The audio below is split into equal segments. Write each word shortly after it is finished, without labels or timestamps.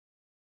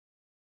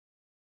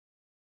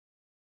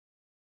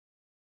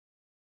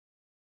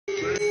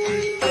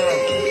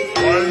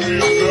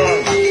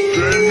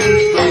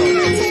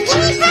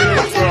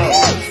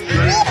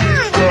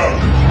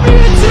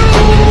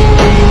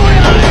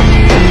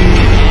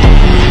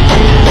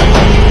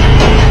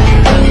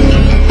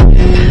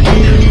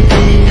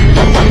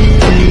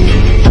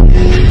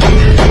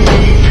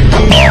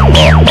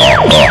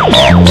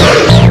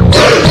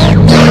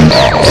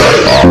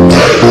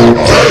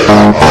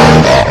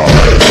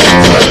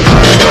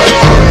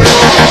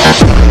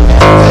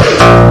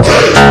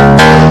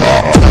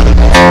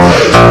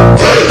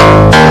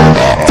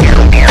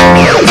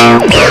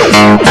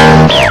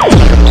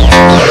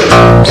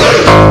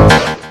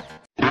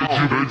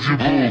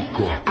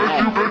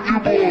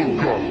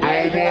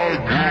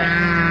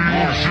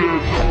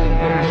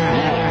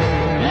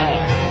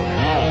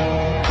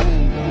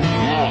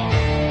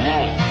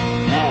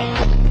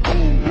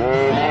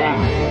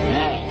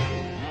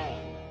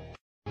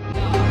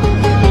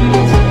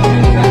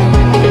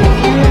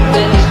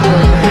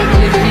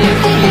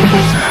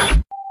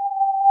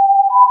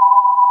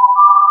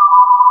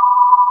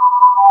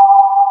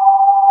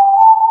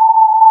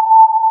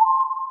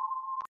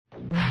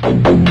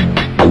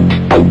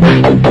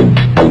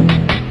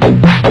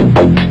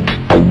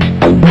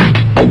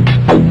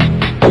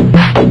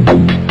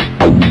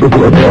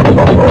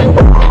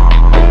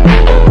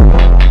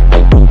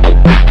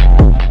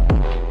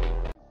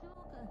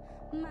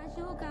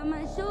Machuca,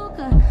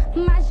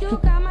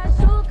 machuca,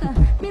 machuca,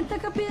 me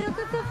taca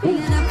peruca, seu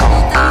filho da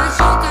puta.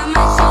 Machuca,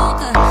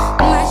 machuca,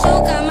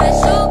 machuca,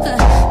 machuca,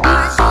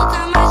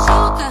 machuca,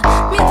 machuca,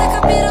 me taca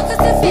peruca,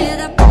 seu filho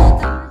da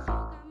puta.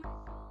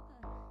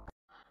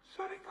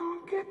 Shawty gon'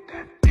 get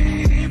that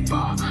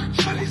paper.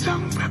 Shawty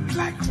tongue rip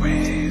like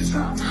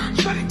razor.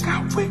 Shawty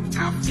got wit,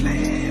 got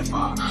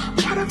flavor.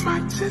 Part of my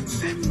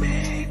tits and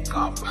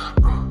makeup.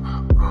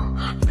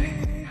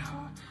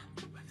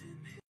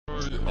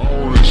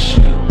 All this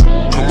shit,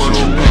 come on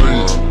your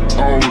pay,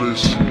 all this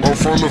shit. I'm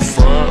from the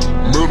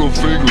 5, middle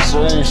fingers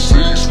on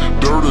 6.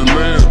 Dirty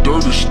land,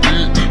 dirty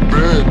stick,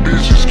 bad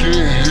bitches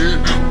getting hit.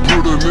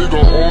 Put a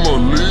nigga on a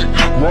lick,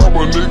 rob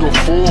a nigga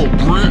for a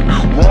brick,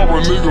 rob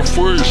a nigga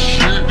for his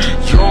shit.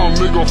 Young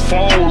nigga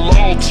fall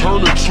out,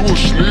 turn into a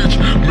snitch,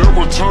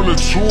 never turn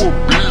into a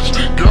bitch.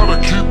 Gotta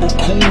keep a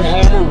cool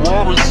homie,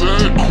 rob his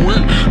ass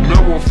quick,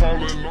 never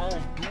falling off,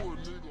 do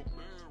a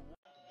nigga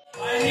bad.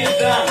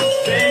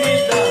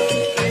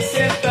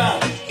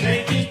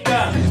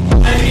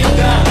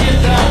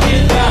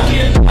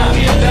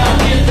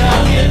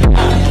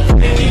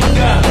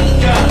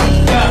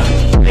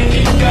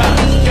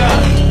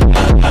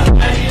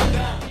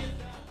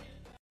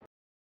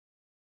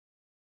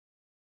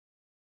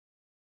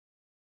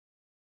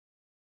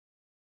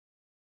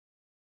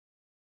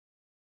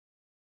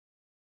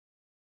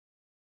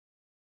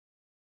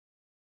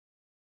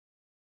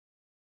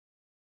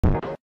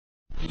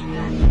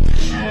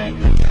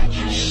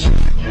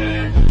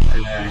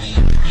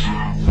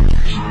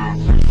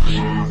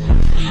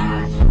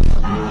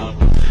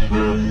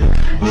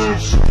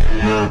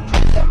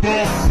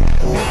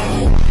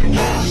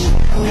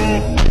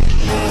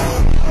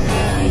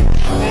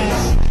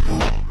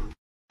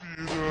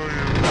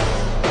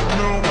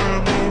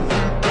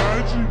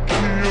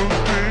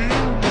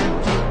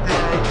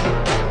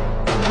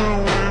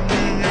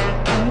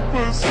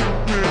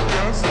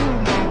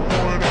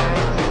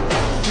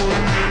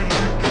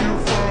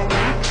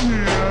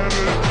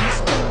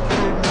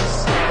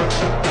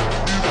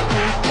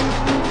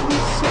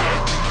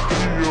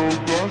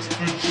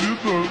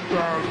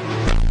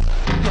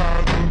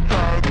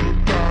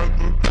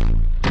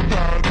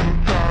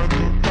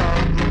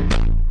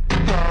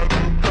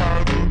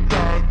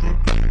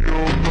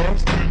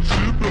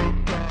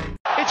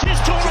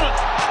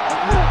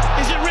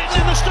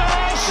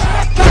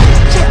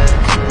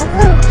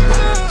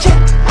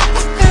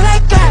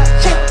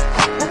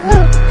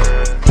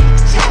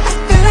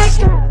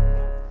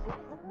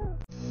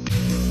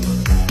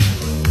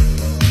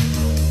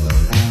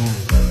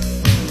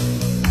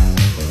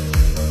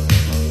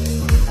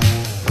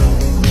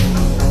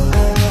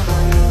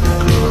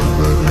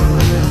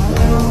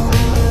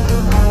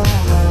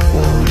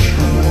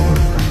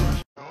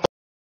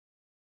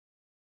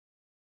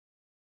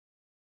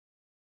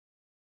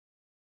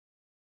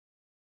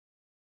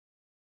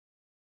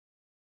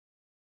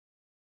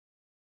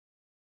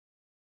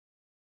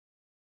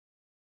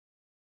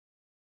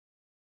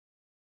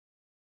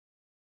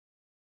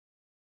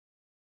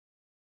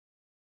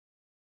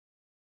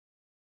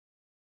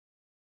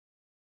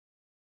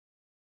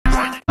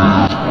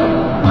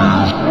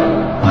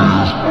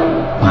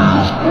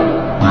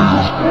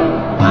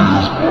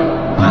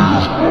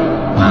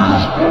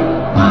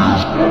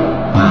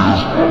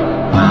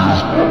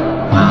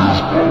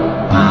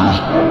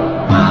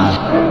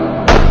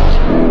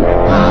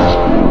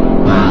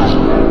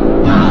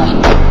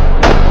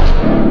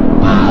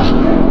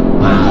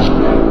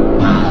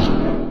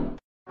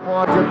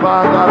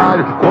 Pra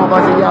caralho, com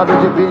baseado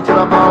de 20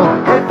 na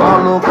mão. Quem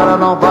fala o cara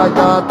não vai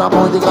dar, tá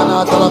muito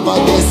enganado, ela vai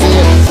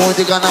descer.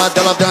 Muito enganado,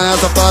 ela tem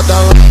essa fada.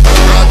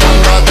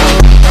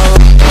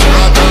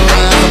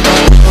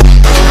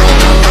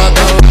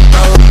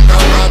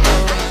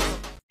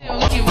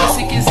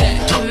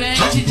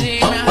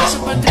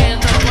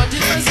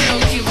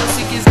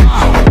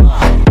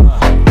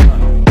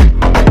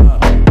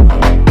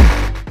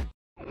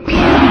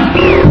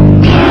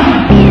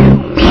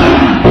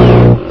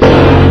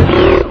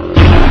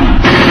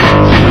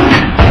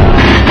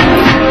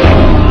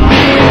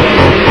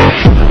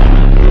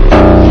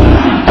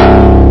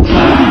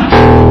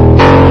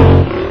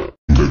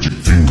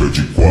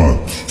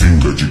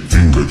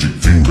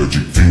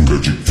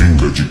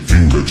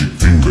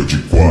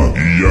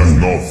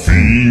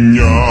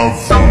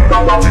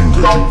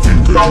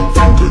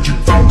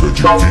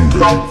 The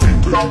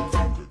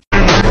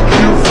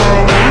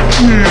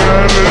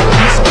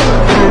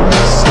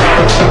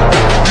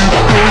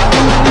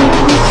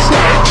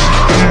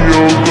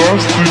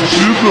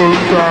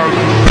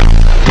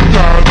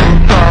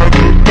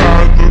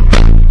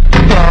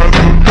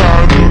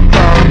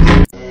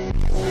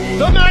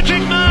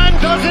magic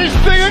man does his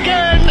thing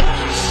again!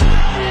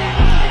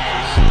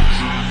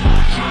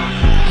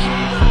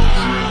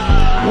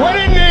 When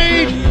in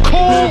need,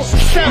 call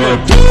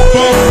 7.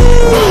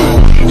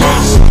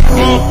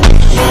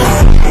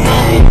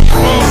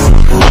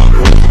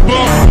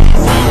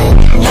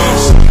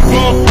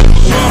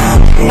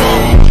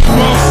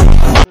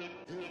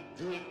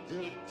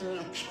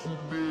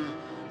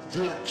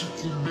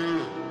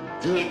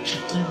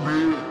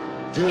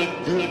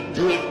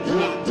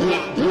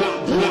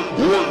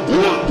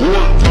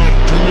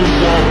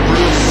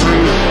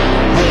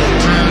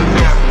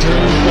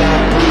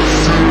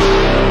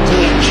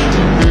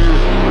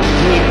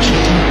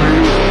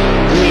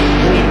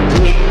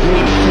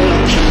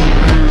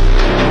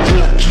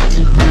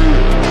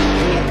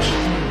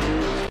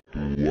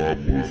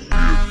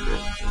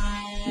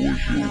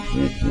 Hoje eu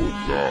vou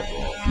botar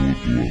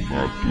tudo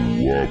na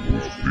tua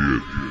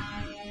buceta.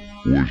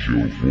 Hoje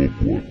eu vou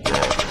botar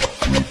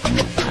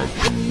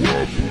tudo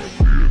na tua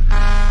buceta.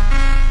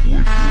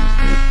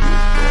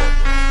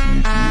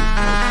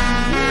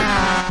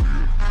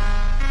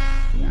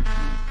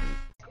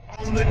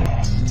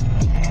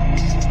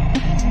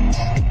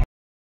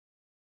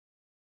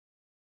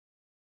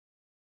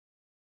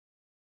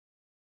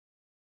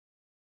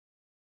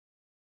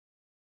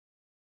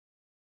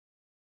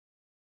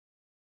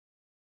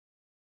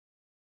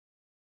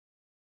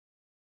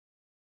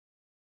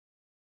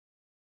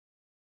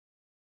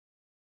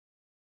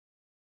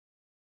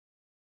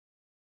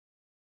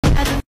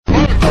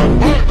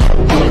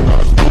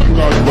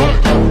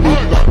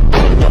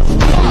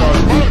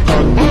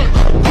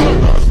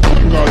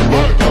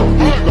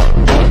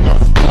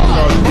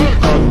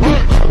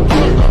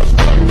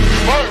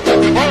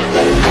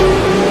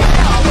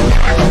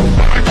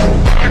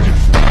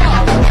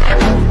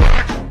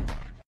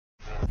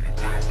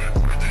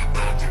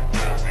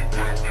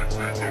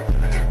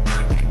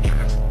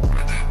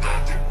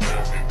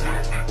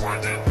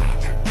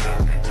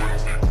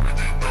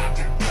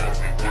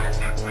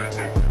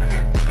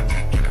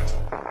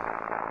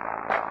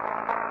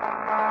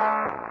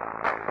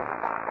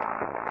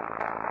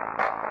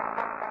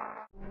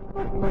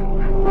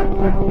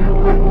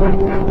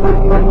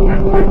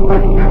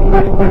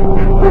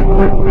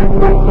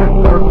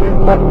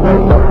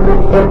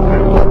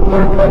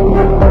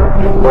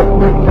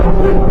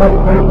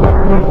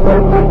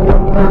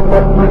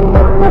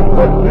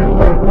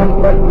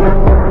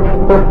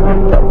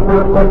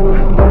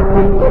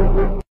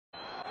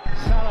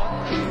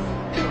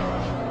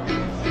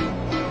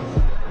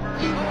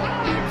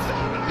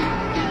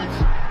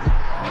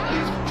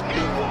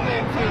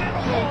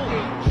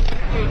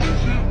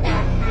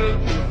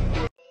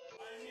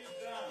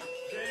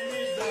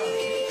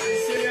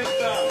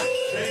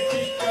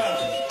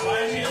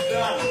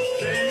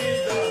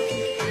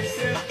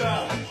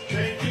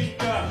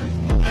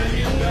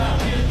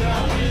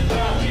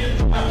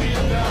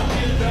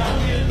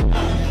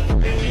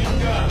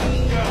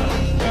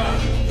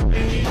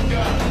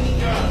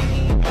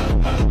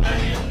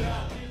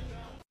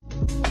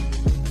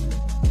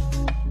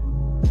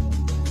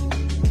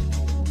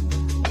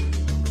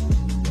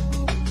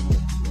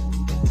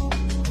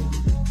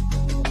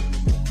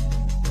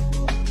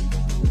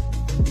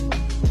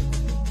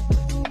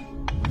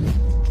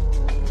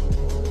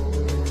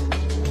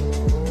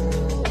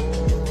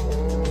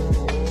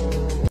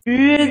 Je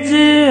lui ai dit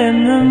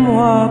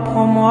aime-moi,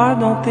 prends-moi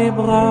dans tes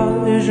bras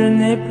et je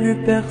n'ai plus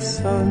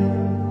personne.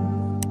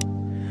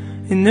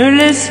 Et ne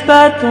laisse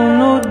pas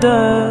ton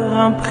odeur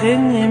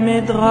imprégner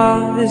mes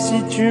draps et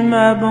si tu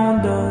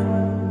m'abandonnes.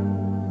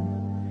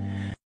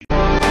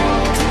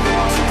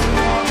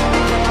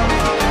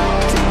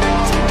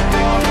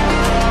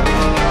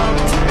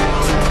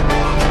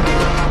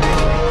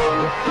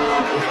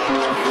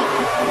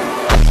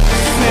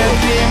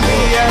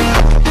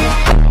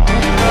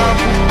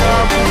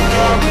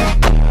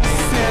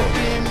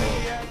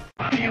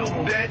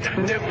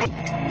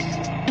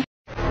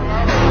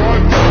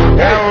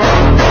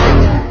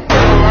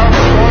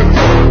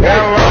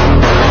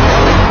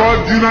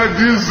 Na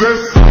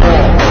 16.